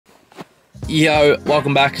Yo,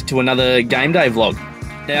 welcome back to another game day vlog.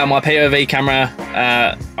 Now my POV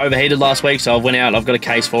camera overheated last week, so I went out and I've got a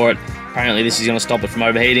case for it. Apparently this is going to stop it from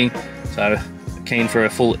overheating, so keen for a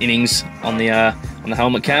full innings on the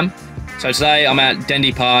helmet cam. So today I'm at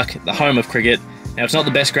Dendy Park, the home of cricket. Now it's not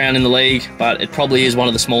the best ground in the league, but it probably is one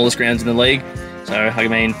of the smallest grounds in the league. So I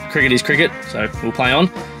mean, cricket is cricket, so we'll play on.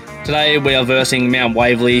 Today we are versing Mount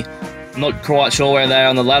Waverley. I'm not quite sure where they are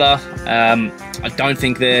on the ladder. I don't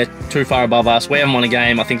think they're too far above us. We haven't won a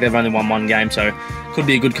game. I think they've only won one game, so could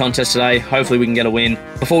be a good contest today. Hopefully we can get a win.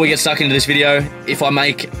 Before we get stuck into this video, if I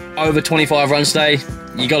make over 25 runs today,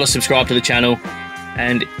 you got to subscribe to the channel.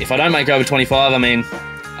 And if I don't make over 25, I mean,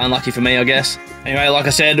 unlucky for me, I guess. Anyway, like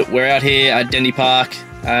I said, we're out here at Dendy Park.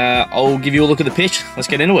 I'll give you a look at the pitch. Let's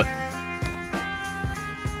get into it.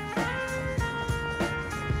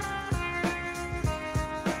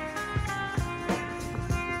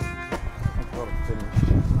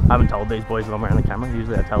 I haven't told these boys that I'm wearing the camera.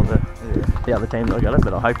 Usually I tell the other team that I got it,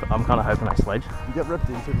 but I'm kind of hoping I sledge. You get ripped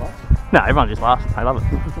into much? No, everyone just laughs. I love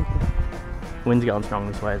it. Wind's going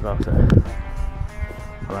strong this way as well, so I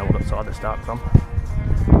don't know what side to start from.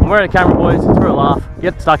 I'm wearing a camera, boys. It's for a laugh.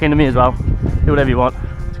 Get stuck into me as well. Do whatever you want.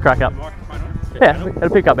 It's a crack up. Yeah, it'll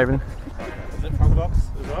pick up everything. Is it front box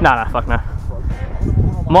as well? No, fuck no.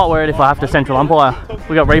 I might wear it if I have to central umpire.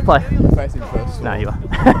 We got replay. Facing first. No, you are.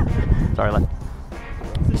 Sorry, lad.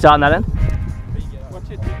 You starting that end? What's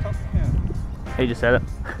your TikTok account? He just said it.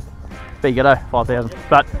 Big ghetto, 5,000.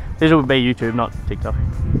 But this will be YouTube, not TikTok.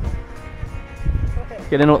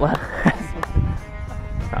 Get into it, lad.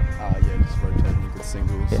 Yeah, just rotating your good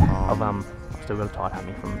singles. Yeah, I've still got a tight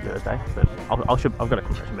hammy from Thursday, but I've got a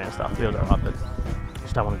compression band stuff. Feels alright, but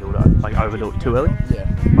just don't want to do it like overdo it too early. Yeah.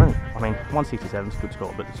 I mean, 167 is a good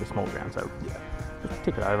score, but it's a small ground, so Yeah. just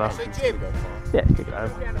tick it over. Yeah. Yeah, tick it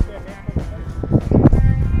over.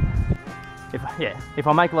 If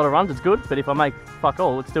I make a lot of runs, it's good, but if I make fuck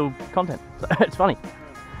all, it's still content. So it's funny.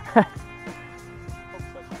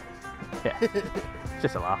 Yeah, it's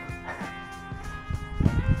just a laugh.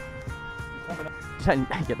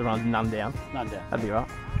 Just get the run none down. None down. That'd be right.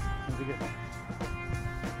 That'd be good.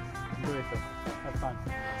 Enjoy yourself. Have fun.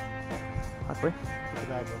 Hopefully. Good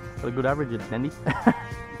day, bro. Got a good average at Dendy.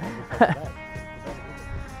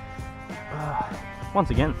 Once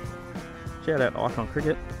again, shout out Icon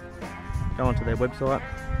Cricket. Go onto their website,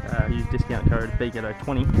 use discount code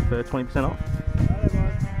BGhetto20 for 20% off.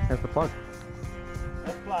 There's the plug.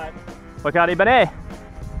 Let's play. Wakati Bane!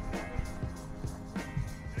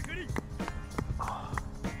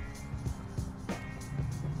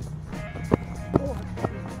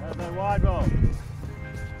 There's no wide ball.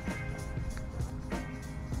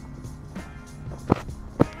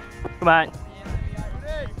 Come on.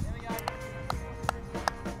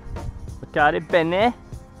 Wakati Bane!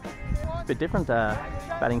 Bit different,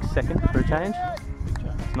 batting second for a change.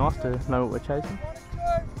 It's nice to know what we're chasing.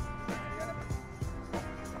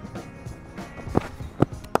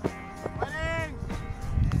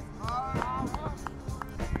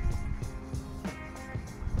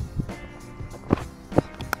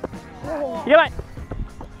 Yeah, mate.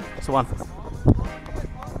 That's the one.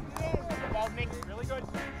 Really good.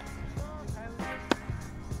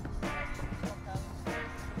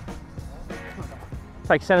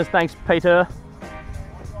 Take centers, thanks, Peter.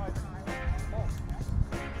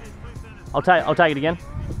 I'll take it again.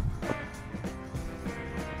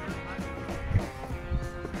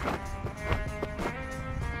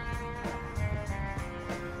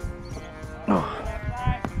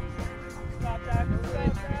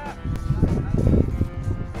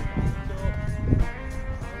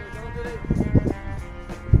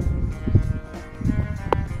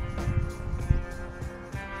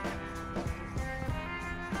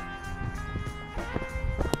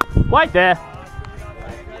 Wait there.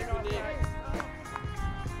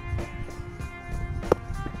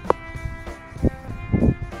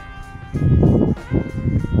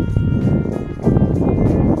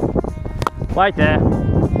 Wait there.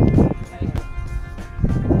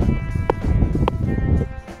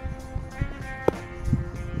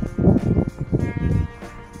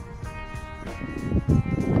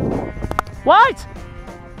 Wait!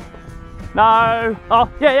 No. Oh,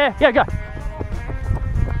 yeah, go.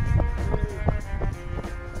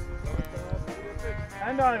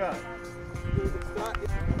 Hand over.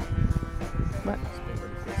 Right.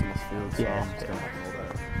 Yeah.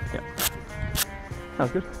 Yep. That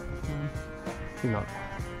was good. He's not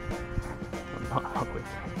quick.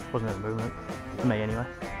 Wasn't even moving it. For me anyway.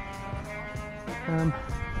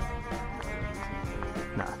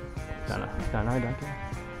 No, don't care.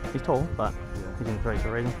 He's tall, but he's in the threes for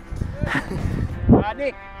a reason.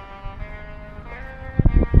 Nick.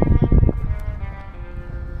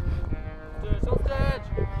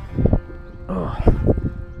 Oh.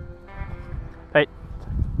 Pete.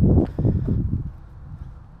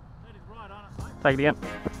 Take it again.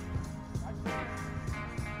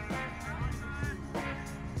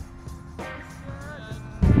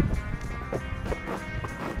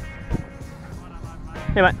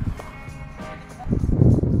 Here, mate.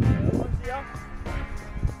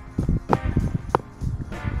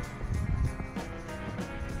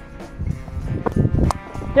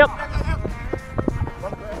 Yep.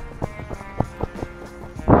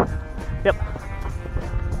 Yep.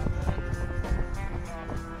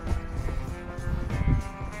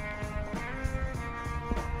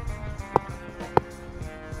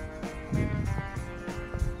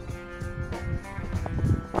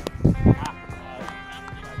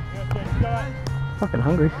 Fucking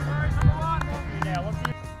hungry.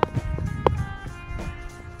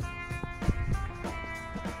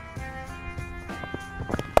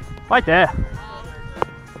 Right there.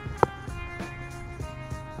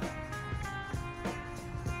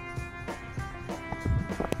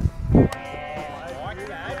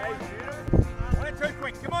 Too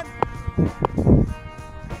quick, come on.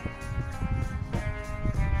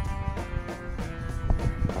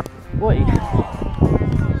 Boy.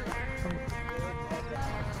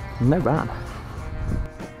 No run.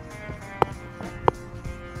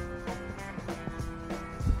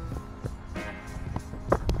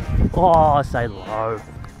 Oh, stay low.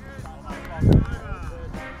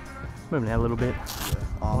 Moving out a little bit.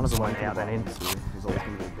 One of them went out then in.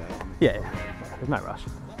 Yeah, there's no rush.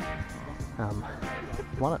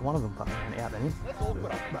 One of them fucking went out then in.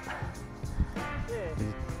 But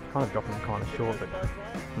he's kind of dropping kind of short, but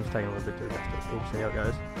I'm just taking a little bit to the rest of it. We'll see how it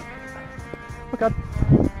goes. Okay.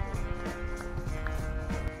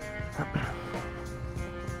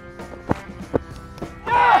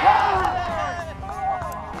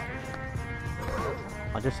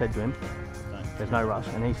 I just said to him, there's no rush,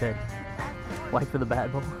 and he said, wait for the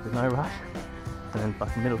bad ball, there's no rush, and then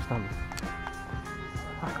fucking middle stump.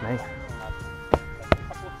 Fuck me.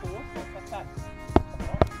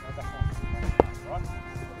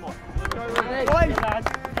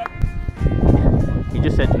 He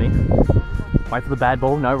just said to me, wait for the bad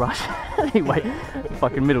ball, no rush. He wait,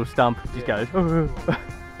 fucking middle stump, just goes.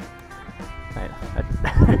 Mate,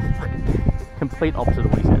 complete opposite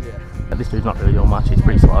of what he said. This dude's not really doing much, he's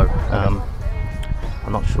pretty slow.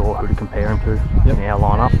 I'm not sure who to compare him to in our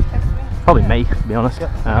lineup. Probably me, to be honest.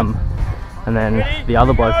 And then the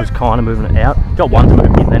other bloke was kind of moving it out. Got one to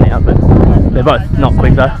move in then out, but they're both not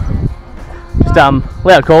quick though. Just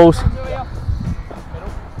loud calls.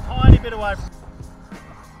 Tiny bit away.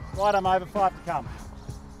 Right, I'm over 5 to come.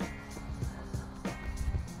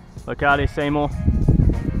 Look out here, Seymour.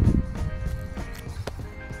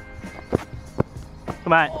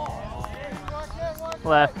 Come on.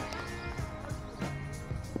 Left.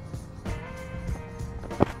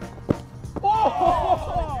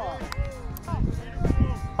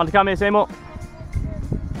 On to come here, Seymour.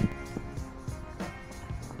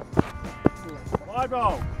 Wide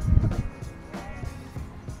ball.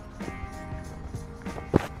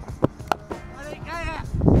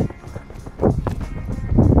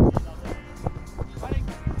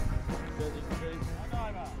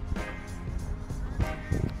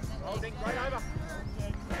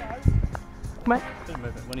 Mate.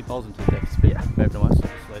 When he bowls into the depth speed, yeah, very nice.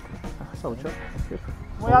 Solid shot. Good.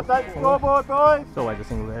 We update the scoreboard, boys. It's always a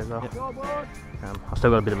single there as well. Yep. Scoreboard. I've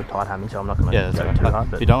still got a bit of a tight hammy, so I'm not going to Yeah, go that's too right. hard.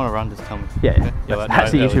 If But you don't want to run, just tell me. yeah, Okay?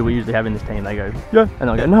 that's the issue we usually have in this team. They go, yeah, and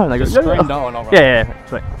I'll go, no, and they go, Just yeah, scream yeah. no and I'll run. Yeah,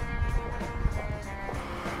 sweet.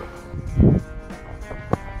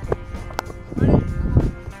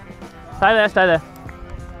 Stay there, stay there.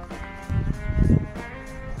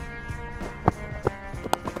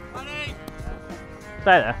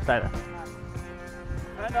 Stay there, stay there.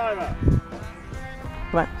 Hand over.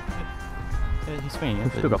 Come on. Yeah, he's swinging it.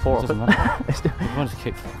 We've but still got it 4 off doesn't it. matter. It's still- If you want to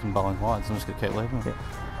keep fucking bowling wide, so I'm just going to keep leaving it. Yeah.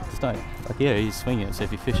 Just don't. Like, yeah, he's swinging it, so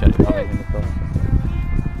if you fish at it, probably win the ball.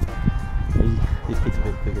 His kit's a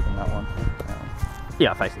bit bigger than that one.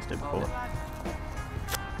 Yeah, I faced this dude before.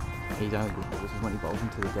 He's only good balls is when he bowls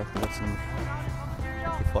into the deck. That's him.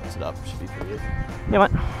 If he floats it up, it should be pretty good. Yeah,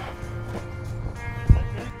 mate.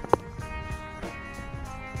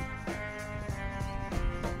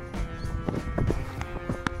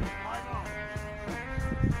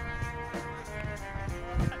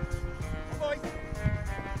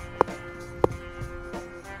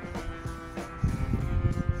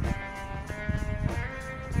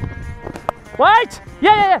 Wait!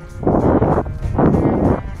 Yeah!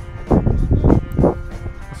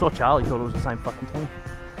 I saw Charlie, thought it was the same fucking team.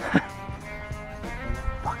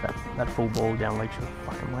 Fuck that full ball down leg should have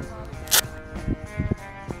fucking went.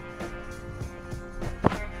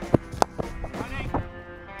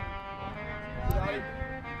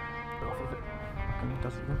 And it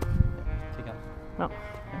does it again. Kick up. No.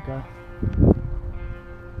 Okay.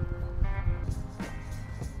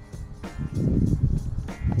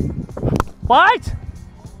 What?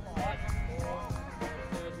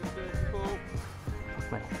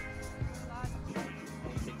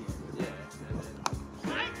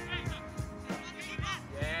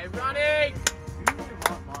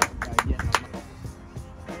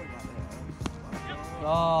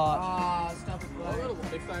 Oh, Stop it, bro.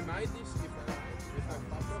 If I made this, if I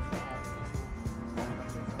fucked off,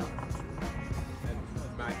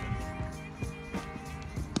 mate.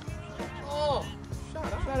 Oh, shut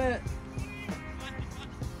up. Shut it.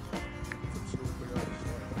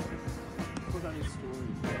 Put on your story.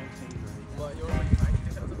 What, you're already making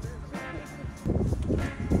it?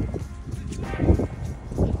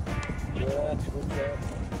 Yeah, good job.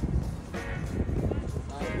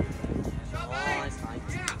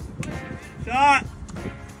 Shot!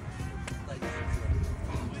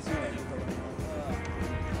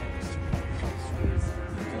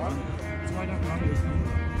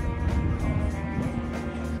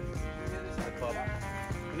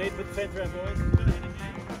 We need to put the fence around, boys.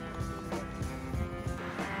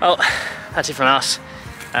 Well, that's it from us.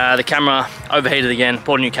 The camera overheated again,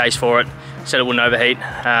 bought a new case for it, said it wouldn't overheat,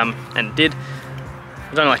 and it did. It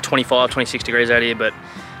was only like 25, 26 degrees out here, but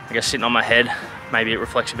I guess sitting on my head, maybe it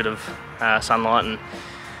reflects a bit of sunlight, and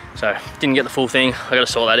so didn't get the full thing. I got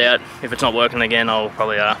to sort that out. If it's not working again, I'll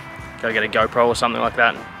probably go get a GoPro or something like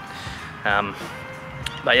that.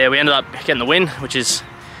 But yeah, we ended up getting the win, which is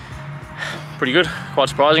pretty good, quite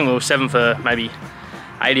surprising. We were 7 for maybe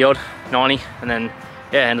 80 odd, 90, and then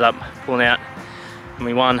yeah, ended up pulling out, and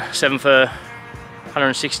we won 7 for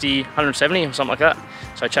 160, 170 or something like that.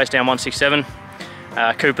 So I chased down 167.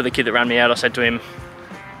 Cooper, the kid that ran me out, I said to him,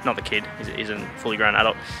 not the kid, he's a fully grown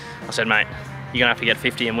adult, I said, mate, you're gonna have to get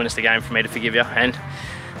 50 and win us the game for me to forgive you, and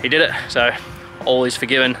he did it, so all is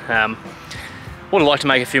forgiven. Would have liked to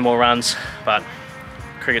make a few more runs, but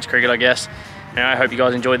cricket's cricket, I guess. And I hope you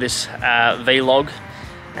guys enjoyed this vlog,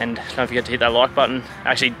 and don't forget to hit that like button.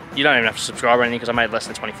 Actually, you don't even have to subscribe or anything because I made less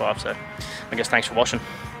than 25, so I guess thanks for watching.